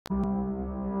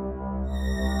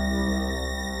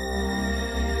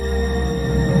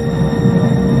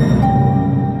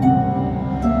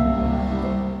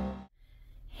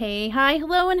hi,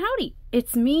 hello, and howdy.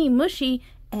 It's me, Mushy,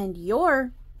 and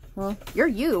you're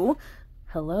you.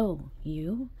 Hello,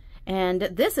 you. And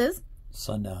this is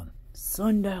Sundown.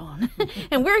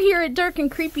 And we're here at Dark and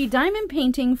Creepy Diamond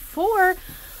Painting for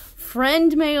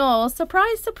friend mail.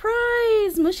 Surprise,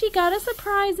 surprise. Mushy got a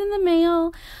surprise in the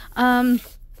mail.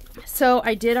 So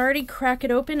I did already crack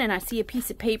it open, and I see a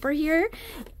piece of paper here.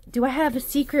 Do I have a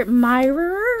secret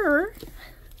mirror?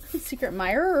 Secret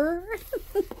mirror.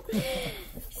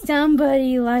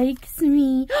 Somebody likes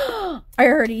me. I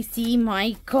already see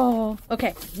Michael.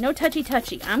 Okay, no touchy.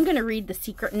 I'm going to read the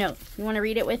secret note. You want to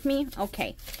read it with me?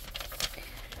 Okay.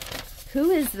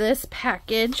 Who is this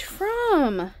package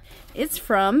from? It's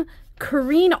from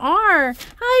Corinne R.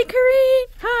 Hi, Corinne.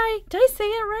 Hi. Did I say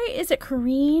it right? Is it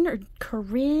Corinne or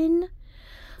Corinne?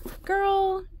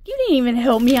 Girl, you didn't even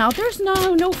help me out. There's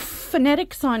no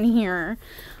phonetics on here.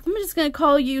 I'm just going to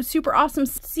call you Super Awesome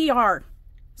CR.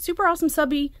 Super Awesome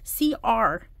Subbie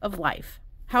CR of life.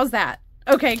 How's that?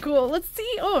 Okay, cool. Let's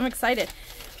see. Oh, I'm excited.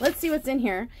 Let's see what's in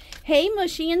here. Hey,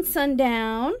 Mushy and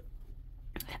Sundown.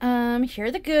 Here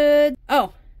are the goods.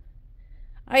 Oh,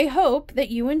 I hope that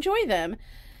you enjoy them.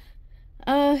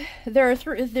 There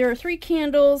are three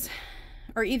candles,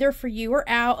 are either for you or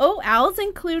Al. Oh, Al's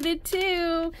included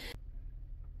too.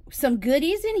 Some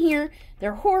goodies in here.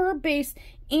 They're horror-based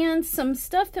and some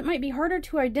stuff that might be harder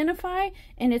to identify,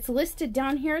 and it's listed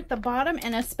down here at the bottom,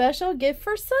 and a special gift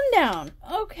for Sundown.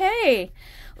 Okay.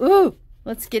 Ooh,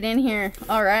 let's get in here.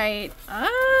 All right.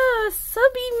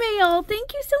 Subbie mail.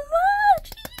 Thank you so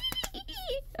much.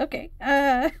 Okay.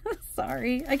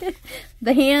 Sorry. I get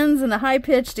the hands and the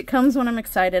high-pitched. It comes when I'm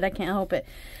excited. I can't help it.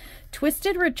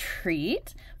 Twisted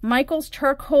Retreat. Michael's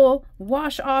charcoal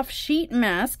wash-off sheet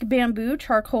mask. Bamboo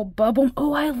charcoal bubble.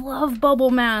 Oh, I love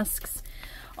bubble masks.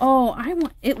 Oh,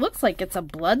 it looks like it's a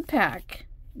blood pack.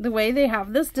 The way they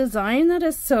have this design, that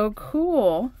is so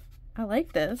cool. I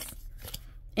like this.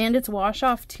 And it's wash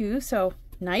off too, so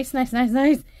nice.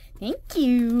 Thank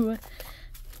you.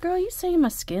 Girl, you say my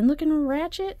skin looking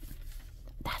ratchet?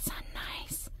 That's not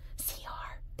nice.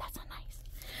 CR, that's not nice.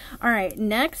 All right,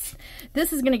 next.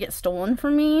 This is going to get stolen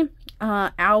from me.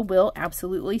 Al will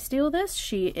absolutely steal this.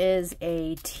 She is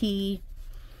a tea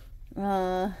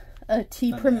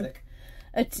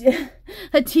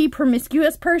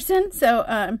promiscuous person.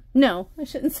 So no, I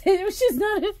shouldn't say that. She's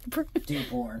not a tea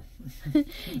porn.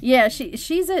 Yeah,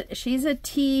 she's a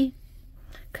tea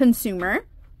consumer.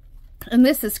 And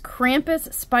this is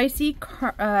Krampus spicy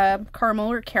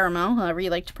caramel or caramel, however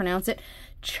you like to pronounce it,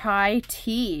 chai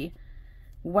tea.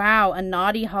 Wow, a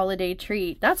naughty holiday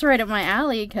treat. That's right up my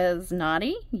alley, because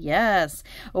naughty? Yes.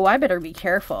 Oh, I better be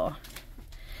careful.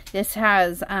 This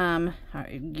has,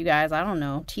 you guys, I don't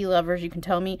know, tea lovers, you can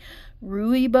tell me,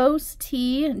 rooibos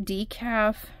tea,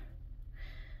 decaf.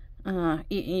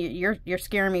 You're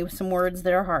scaring me with some words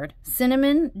that are hard.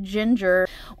 Cinnamon, ginger,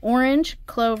 orange,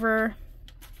 clover,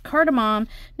 cardamom,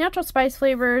 natural spice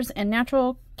flavors, and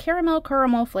natural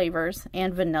caramel flavors,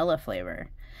 and vanilla flavor.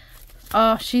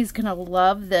 Oh, she's gonna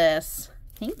love this.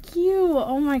 Thank you.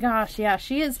 Oh my gosh. Yeah,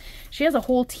 she has a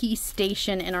whole tea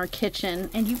station in our kitchen,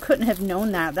 and you couldn't have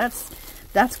known that.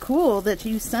 That's cool that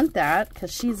you sent that,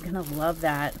 because she's gonna love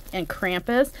that. And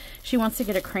Krampus, she wants to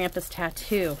get a Krampus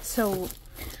tattoo. So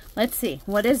let's see.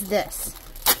 What is this?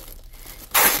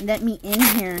 Let me in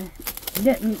here.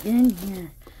 Let me in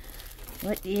here.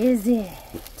 What is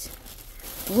it?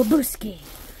 Wabuski.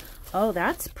 Oh,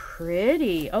 that's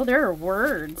pretty. Oh, there are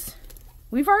words.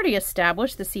 We've already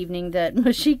established this evening that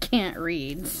Mushy can't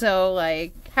read, so,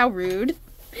 like, how rude.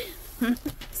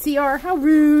 CR, how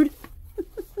rude.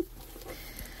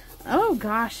 Oh,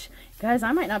 gosh. Guys,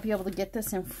 I might not be able to get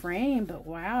this in frame, but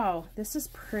wow, this is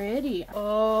pretty.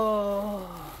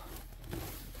 Oh.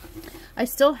 I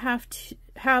still have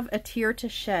a tear to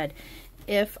shed.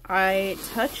 If I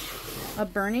touch a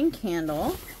burning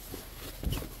candle,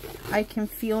 I can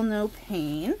feel no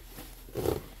pain.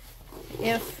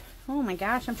 Oh my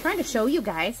gosh, I'm trying to show you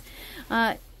guys.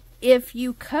 If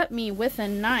you cut me with a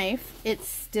knife, it's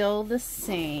still the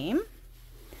same.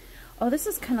 Oh, this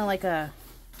is kind of like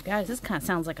guys, this kind of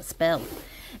sounds like a spell.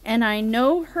 And I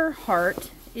know her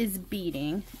heart is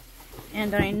beating,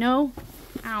 and I know,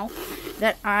 ow,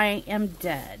 that I am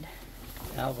dead.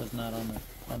 Al was not on the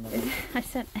I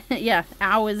said, yeah,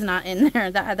 ow is not in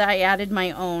there. That I added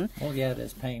my own. Oh yeah,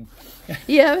 there's pain.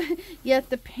 Yeah, yet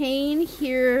the pain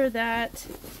here that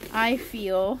I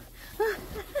feel.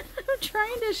 I'm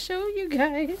trying to show you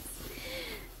guys.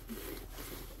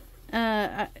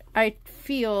 I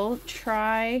feel,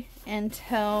 try and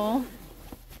tell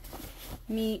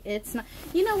me it's not.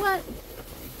 You know what?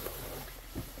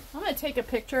 I'm going to take a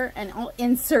picture and I'll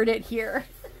insert it here.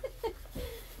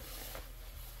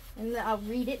 And I'll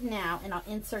read it now, and I'll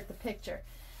insert the picture.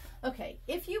 Okay,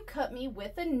 if you cut me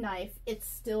with a knife, it's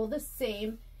still the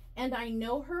same, and I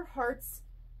know her heart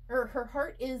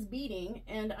is beating,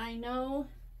 and I know,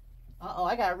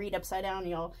 I gotta read upside down,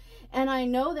 y'all. And I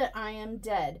know that I am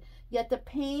dead, yet the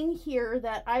pain here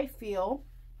that I feel,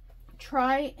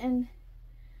 try and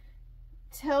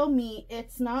tell me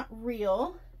it's not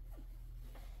real,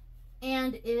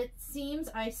 and it seems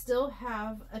I still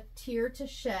have a tear to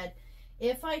shed.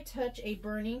 If I touch a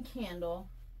burning candle,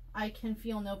 I can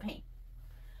feel no pain.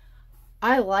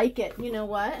 I like it. You know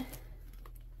what?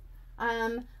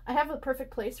 I have a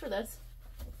perfect place for this.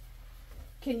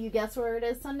 Can you guess where it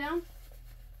is, Sundown?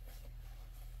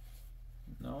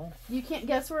 No. You can't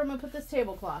guess where I'm going to put this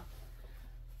tablecloth.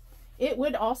 It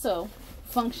would also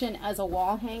function as a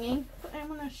wall hanging. But I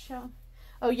want to show.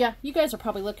 Oh, yeah. You guys are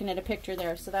probably looking at a picture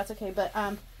there, so that's okay. But,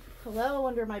 hello,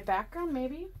 under my background,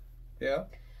 maybe? Yeah.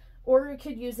 Or we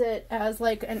could use it as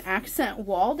like an accent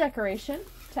wall decoration.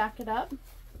 Tack it up.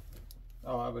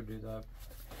 Oh, I would do that.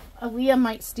 Aaliyah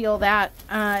might steal that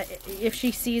if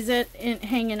she sees it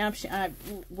hanging up.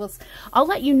 I'll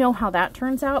let you know how that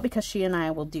turns out, because she and I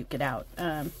will duke it out.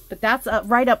 But that's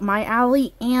right up my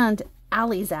alley and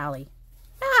Allie's alley.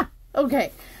 Ah,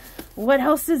 okay. What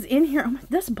else is in here? Oh,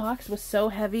 this box was so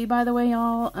heavy, by the way,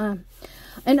 y'all.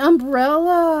 An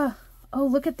umbrella. Oh,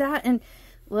 look at that. And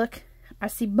look, I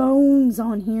see bones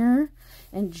on here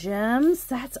and gems.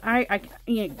 That's, I'm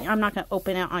not going to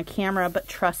open it on camera, but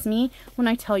trust me when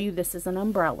I tell you this is an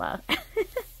umbrella.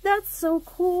 That's so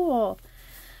cool.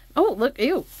 Oh, look,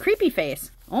 ew, creepy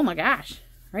face. Oh my gosh,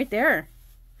 right there.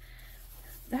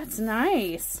 That's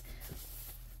nice.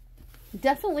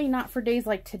 Definitely not for days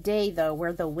like today, though,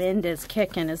 where the wind is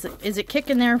kicking. Is it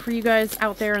kicking there for you guys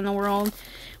out there in the world?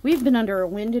 We've been under a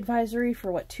wind advisory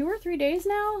for, what, 2 or 3 days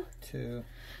now? 2.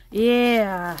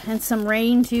 Yeah, and some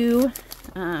rain, too.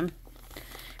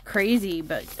 Crazy,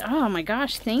 but, oh my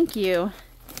gosh, thank you.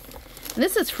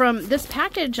 This is from, this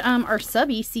package, our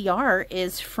Subbie, CR,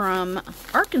 is from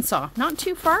Arkansas. Not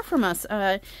too far from us.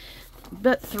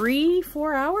 But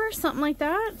 3-4 hours, something like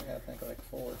that? Yeah, I think like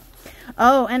 4.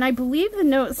 Oh, and I believe the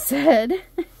note said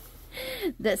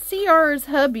that CR's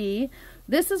hubby,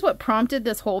 this is what prompted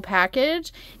this whole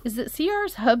package, is that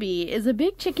CR's hubby is a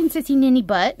big chicken sissy ninny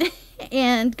butt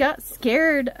and got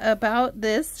scared about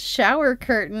this shower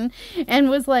curtain and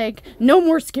was like, no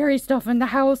more scary stuff in the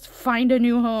house, find a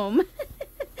new home.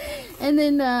 And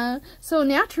then, so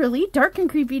naturally, dark and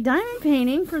creepy diamond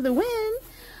painting for the win.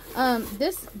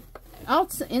 This, I'll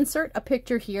insert a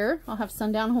picture here. I'll have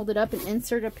Sundown hold it up and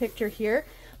insert a picture here.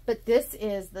 But this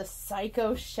is the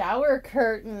Psycho shower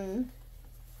curtain.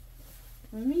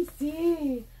 Let me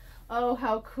see. Oh,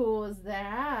 how cool is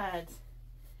that?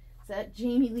 Is that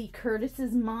Jamie Lee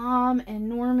Curtis's mom and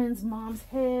Norman's mom's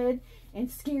head and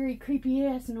scary, creepy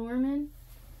ass Norman?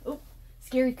 Oh,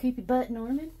 scary, creepy butt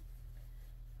Norman.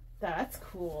 That's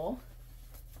cool.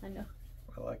 I know.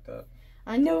 I like that.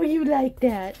 I know you like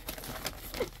that.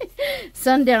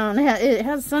 Sundown, it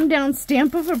has Sundown's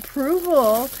stamp of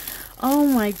approval. Oh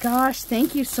my gosh,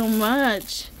 thank you so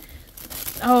much.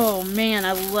 Oh man,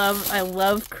 I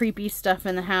love creepy stuff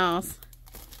in the house.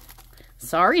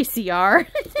 Sorry, CR.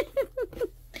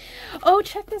 Oh,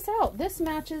 check this out. This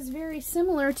matches very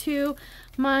similar to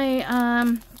my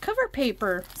cover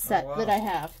paper set that I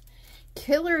have.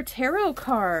 Killer tarot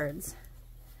cards.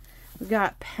 We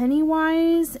got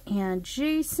Pennywise and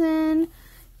Jason,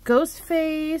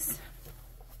 Ghostface.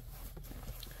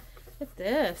 Look at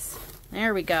this.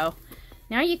 There we go.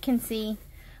 Now you can see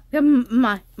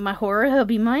my horror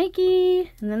hubby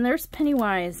Mikey, and then there's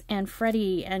Pennywise and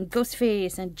Freddy and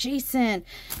Ghostface and Jason.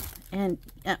 And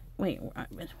wait,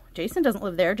 Jason doesn't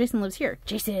live there. Jason lives here.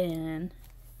 Jason.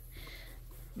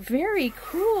 Very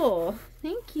cool.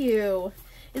 Thank you.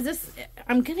 Is this,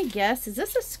 I'm gonna guess, is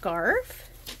this a scarf?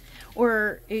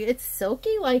 Or it's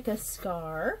silky like a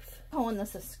scarf? Oh, and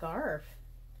this is a scarf.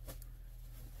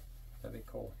 That'd be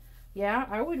cool. Yeah,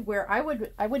 I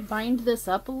would bind this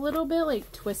up a little bit,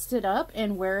 like twist it up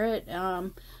and wear it,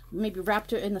 maybe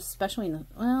wrapped it in the, especially in the,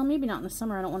 well, maybe not in the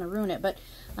summer, I don't want to ruin it, but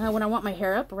when I want my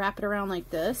hair up, wrap it around like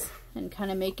this and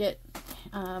kind of make it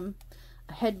a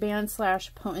headband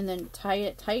slash and then tie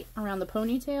it tight around the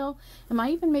ponytail. Am I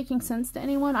even making sense to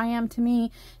anyone? I am to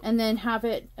me. And then have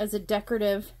it as a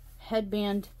decorative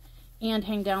headband and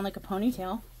hang down like a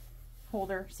ponytail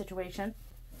holder situation.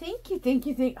 Thank you, thank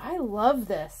you, thank you. I love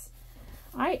this.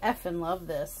 I effing love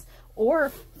this.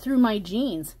 Or through my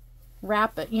jeans.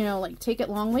 Wrap it, you know, like take it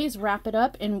long ways, wrap it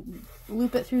up and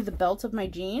loop it through the belt of my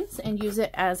jeans and use it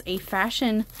as a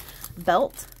fashion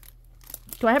belt.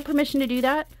 Do I have permission to do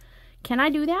that? Can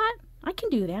I do that? I can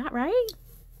do that, right?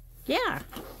 Yeah.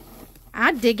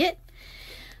 I dig it.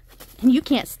 And you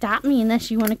can't stop me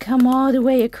unless you want to come all the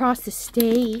way across the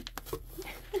state.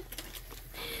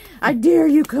 I dare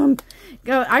you come.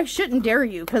 Go. I shouldn't dare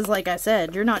you because, like I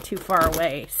said, you're not too far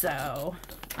away. So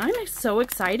I'm so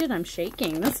excited. I'm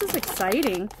shaking. This is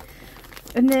exciting.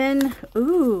 And then,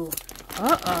 ooh,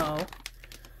 uh-oh.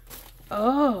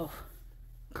 Oh,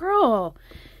 girl,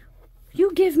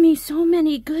 you give me so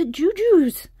many good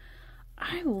jujus.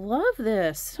 I love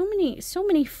this. So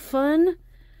many fun,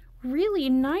 really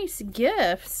nice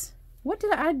gifts. What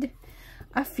did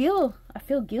I feel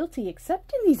guilty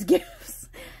accepting these gifts.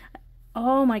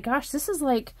 Oh my gosh, this is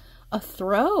like a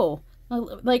throw.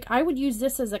 Like I would use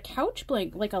this as a couch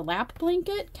blanket, like a lap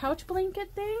blanket, couch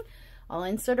blanket thing. I'll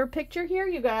insert her picture here,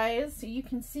 you guys, so you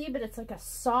can see, but it's like a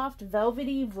soft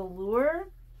velvety velour.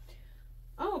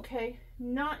 Oh, okay,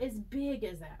 not as big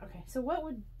as that. Okay, so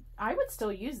I would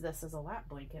still use this as a lap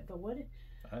blanket, but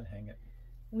I'd hang it.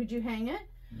 Would you hang it?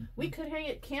 Mm-hmm. We could hang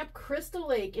it Camp Crystal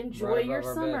Lake. Enjoy right your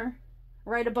summer.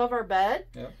 Right above our bed?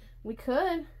 Yep. We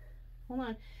could. Hold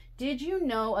on. Did you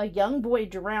know a young boy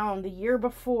drowned the year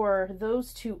before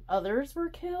those two others were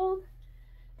killed?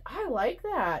 I like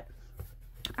that.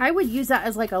 I would use that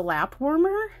as like a lap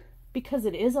warmer because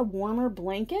it is a warmer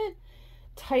blanket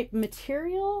type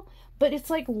material, but it's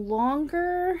like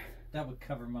longer. That would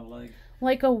cover my leg.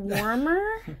 Like a warmer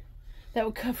that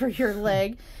would cover your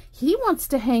leg. He wants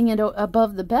to hang it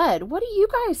above the bed. What do you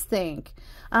guys think?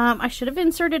 I should have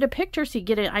inserted a picture so you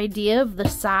get an idea of the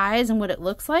size and what it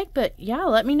looks like, but yeah,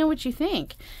 let me know what you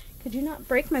think. Could you not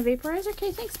break my vaporizer?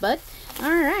 Okay, thanks, bud. All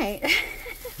right.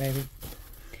 Maybe.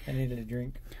 I needed a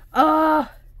drink. Oh,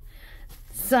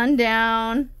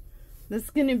 Sundown. This is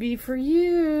going to be for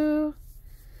you.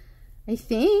 I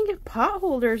think pot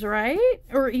holders, right?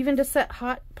 Or even to set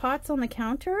hot pots on the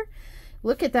counter.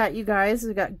 Look at that, you guys.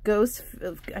 We got ghost.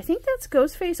 I think that's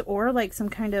ghost face or like some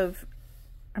kind of.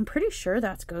 I'm pretty sure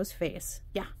that's ghost face.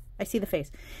 Yeah, I see the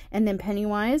face. And then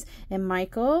Pennywise and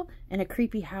Michael and a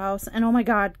creepy house. And oh my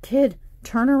God, kid,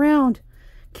 turn around.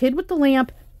 Kid with the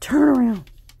lamp, turn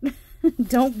around.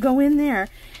 Don't go in there.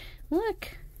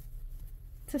 Look,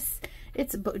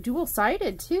 it's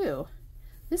dual-sided too.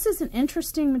 This is an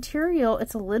interesting material.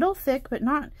 It's a little thick, but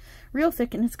not real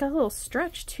thick, and it's got a little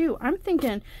stretch too. I'm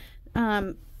thinking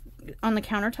on the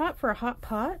countertop for a hot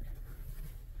pot.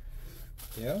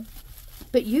 Yeah.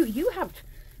 But you have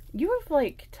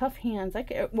like tough hands. I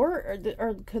could,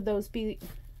 or could those be?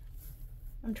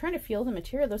 I'm trying to feel the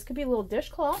material. Those could be little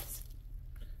dishcloths.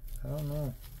 I don't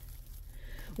know.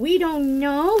 We don't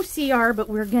know, CR, but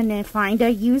we're gonna find a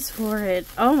use for it.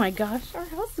 Oh my gosh, our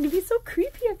house is gonna be so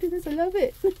creepy after this. I love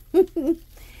it.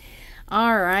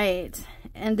 All right,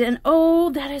 and then oh,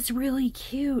 that is really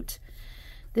cute.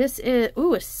 This is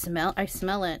ooh, a smell. I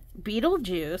smell it.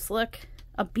 Beetlejuice. Look,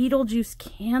 a Beetlejuice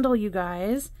candle, you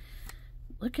guys.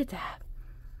 Look at that.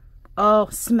 Oh,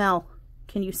 smell.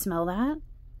 Can you smell that?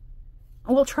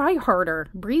 Well, try harder.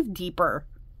 Breathe deeper.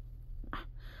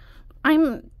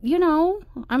 I'm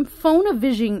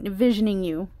phone-a-visioning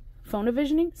you.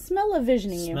 Phone-a-visioning?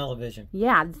 Smell-a-visioning you. Smell-a-vision.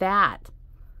 Yeah, that.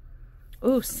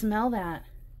 Ooh, smell that.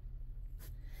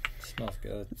 Smells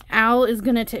good. Al is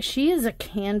going to she is a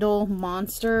candle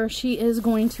monster. She is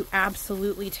going to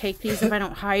absolutely take these if I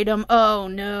don't hide them. Oh,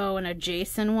 no, and a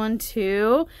Jason one,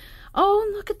 too. Oh,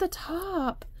 and look at the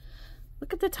top.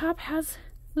 Look at the top. Has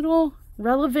little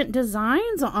relevant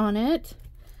designs on it.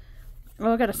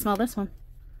 Oh, I got to smell this one.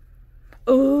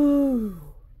 Ooh.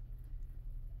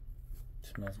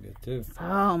 Smells good too.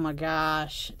 Oh my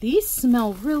gosh. These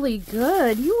smell really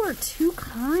good. You are too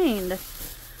kind.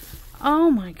 Oh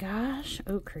my gosh.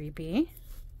 Oh, creepy.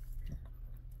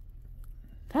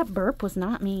 That burp was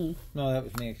not me. No, that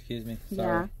was me. Excuse me.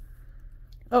 Sorry. Yeah.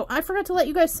 Oh, I forgot to let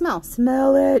you guys smell.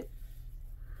 Smell it.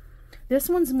 This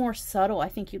one's more subtle. I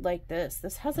think you'd like this.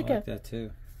 This has like, I like that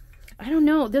too. I don't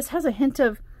know. This has a hint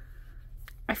of,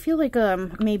 I feel like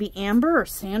maybe amber or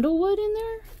sandalwood in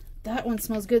there. That one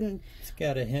smells good. And it's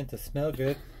got a hint of smell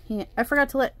good. yeah, I forgot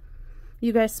to let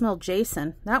you guys smell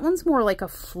Jason. That one's more like a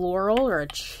floral or a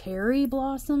cherry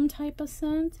blossom type of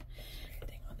scent.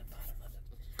 Everything on the bottom of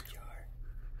the jar.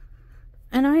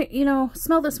 And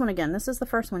smell this one again. This is the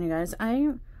first one, you guys.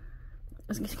 Can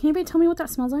anybody tell me what that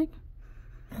smells like?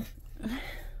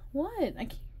 What?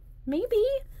 Maybe.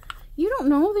 You don't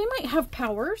know. They might have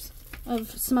powers of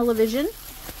smell-o-vision.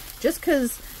 Just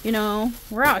because,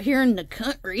 we're out here in the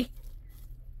country.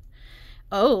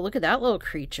 Oh, look at that little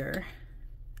creature.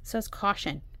 It says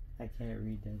caution. I can't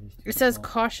read that. It says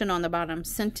caution on the bottom.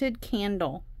 Scented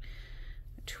candle.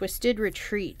 Twisted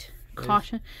retreat.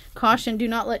 Caution, do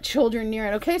not let children near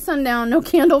it. Okay, Sundown, no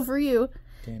candle for you.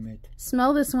 Damn it.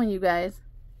 Smell this one, you guys.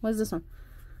 What is this one?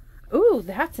 Ooh,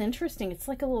 that's interesting. It's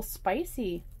like a little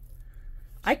spicy.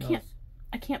 I can't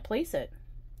place it.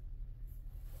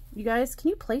 You guys, can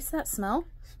you place that smell?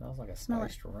 Smells like a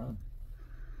spiced rum.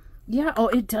 Yeah, oh,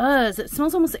 it does. It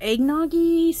smells almost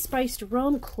eggnog-y, spiced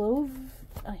rum, clove,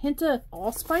 a hint of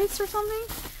allspice or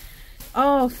something.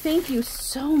 Oh, thank you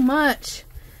so much.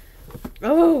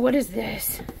 Oh, what is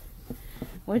this?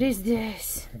 What is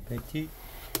this?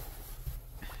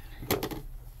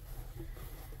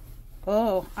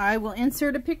 Oh, I will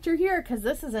insert a picture here because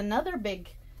this is another big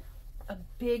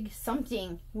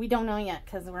something. We don't know yet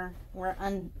because we're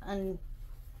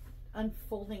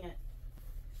unfolding it.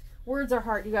 Words are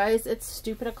hard, you guys. It's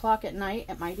stupid o'clock at night.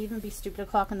 It might even be stupid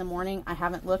o'clock in the morning. I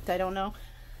haven't looked. I don't know.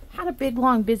 Had a big,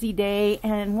 long, busy day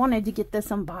and wanted to get this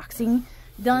unboxing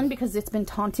done because it's been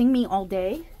taunting me all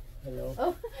day. Hello.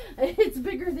 Oh, it's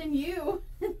bigger than you.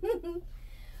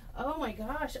 Oh my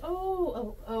gosh.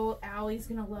 Oh, Allie's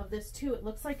gonna love this too. It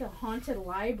looks like a haunted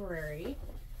library.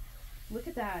 Look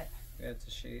at that. Yeah, it's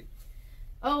a sheet.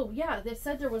 Oh yeah, they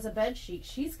said there was a bed sheet.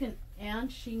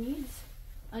 And she needs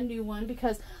a new one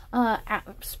because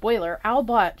spoiler, Al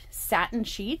bought satin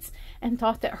sheets and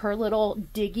thought that her little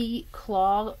diggy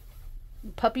claw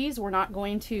puppies were not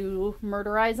going to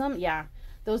murderize them. Yeah,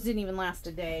 those didn't even last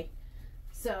a day.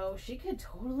 So she could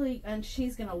totally, and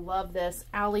she's gonna love this.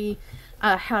 Allie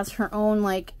has her own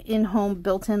like in-home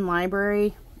built-in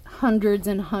library, hundreds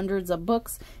and hundreds of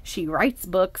books. She writes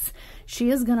books. She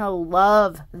is gonna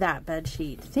love that bed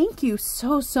sheet. Thank you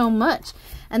so much.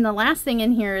 And the last thing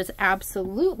in here is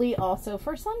absolutely also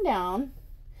for Sundown.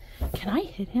 Can I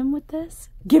hit him with this?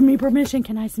 Give me permission.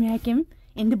 Can I smack him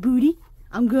in the booty?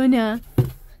 I'm gonna.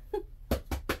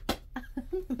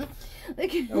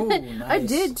 Oh, nice. I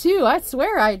did too. I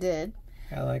swear I did.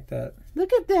 I like that.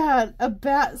 Look at that. A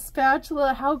bat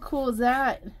spatula. How cool is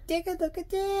that? Take a look at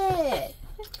that.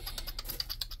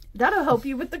 That'll help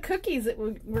you with the cookies that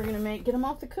we're going to make. Get them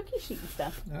off the cookie sheet and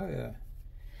stuff. Oh, yeah.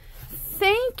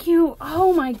 Thank you.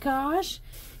 Oh, my gosh.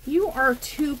 You are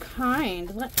too kind.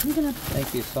 I'm going to...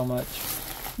 Thank you so much.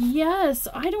 Yes.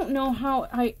 I don't know how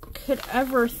I could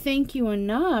ever thank you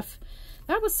enough.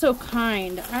 That was so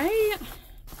kind.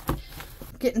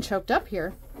 Getting choked up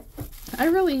here. I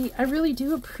really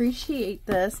do appreciate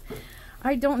this.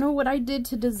 I don't know what I did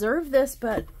to deserve this,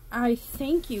 but I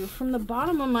thank you from the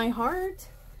bottom of my heart.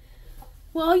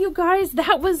 Well, you guys,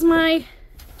 that was my...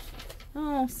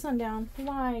 Oh, Sundown,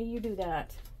 why you do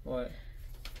that? What?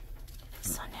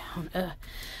 Sundown.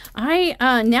 I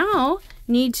now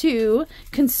need to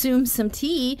consume some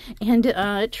tea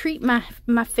and treat my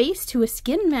face to a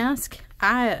skin mask.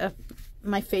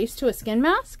 My face to a skin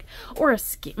mask? Or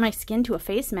my skin to a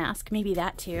face mask. Maybe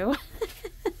that too.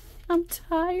 I'm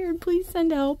tired. Please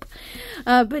send help.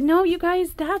 But no, you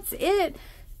guys, that's it.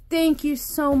 Thank you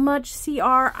so much,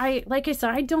 CR. Like I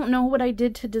said, I don't know what I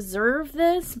did to deserve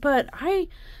this, but I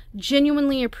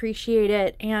genuinely appreciate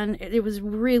it. And it was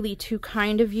really too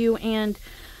kind of you. And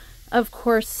of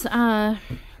course,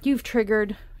 you've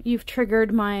triggered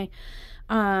my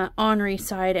ornery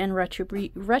side, and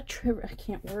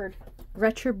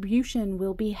retribution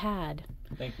will be had.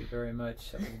 Thank you very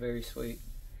much. That was very sweet.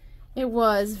 It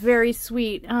was very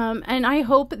sweet. And I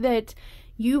hope that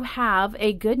you have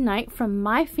a good night from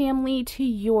my family to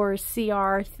yours,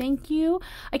 CR. Thank you.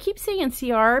 I keep saying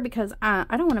CR because I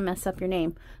don't want to mess up your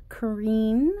name.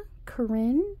 Corinne?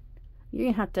 You're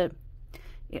going to have to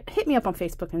hit me up on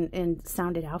Facebook and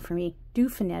sound it out for me. Do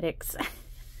phonetics.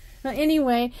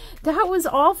 Anyway, that was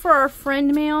all for our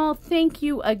friend mail. Thank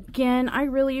you again. I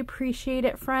really appreciate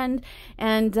it, friend.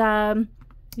 And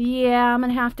yeah, I'm going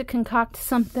to have to concoct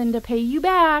something to pay you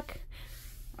back.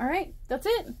 All right, that's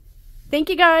it. Thank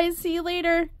you, guys. See you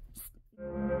later.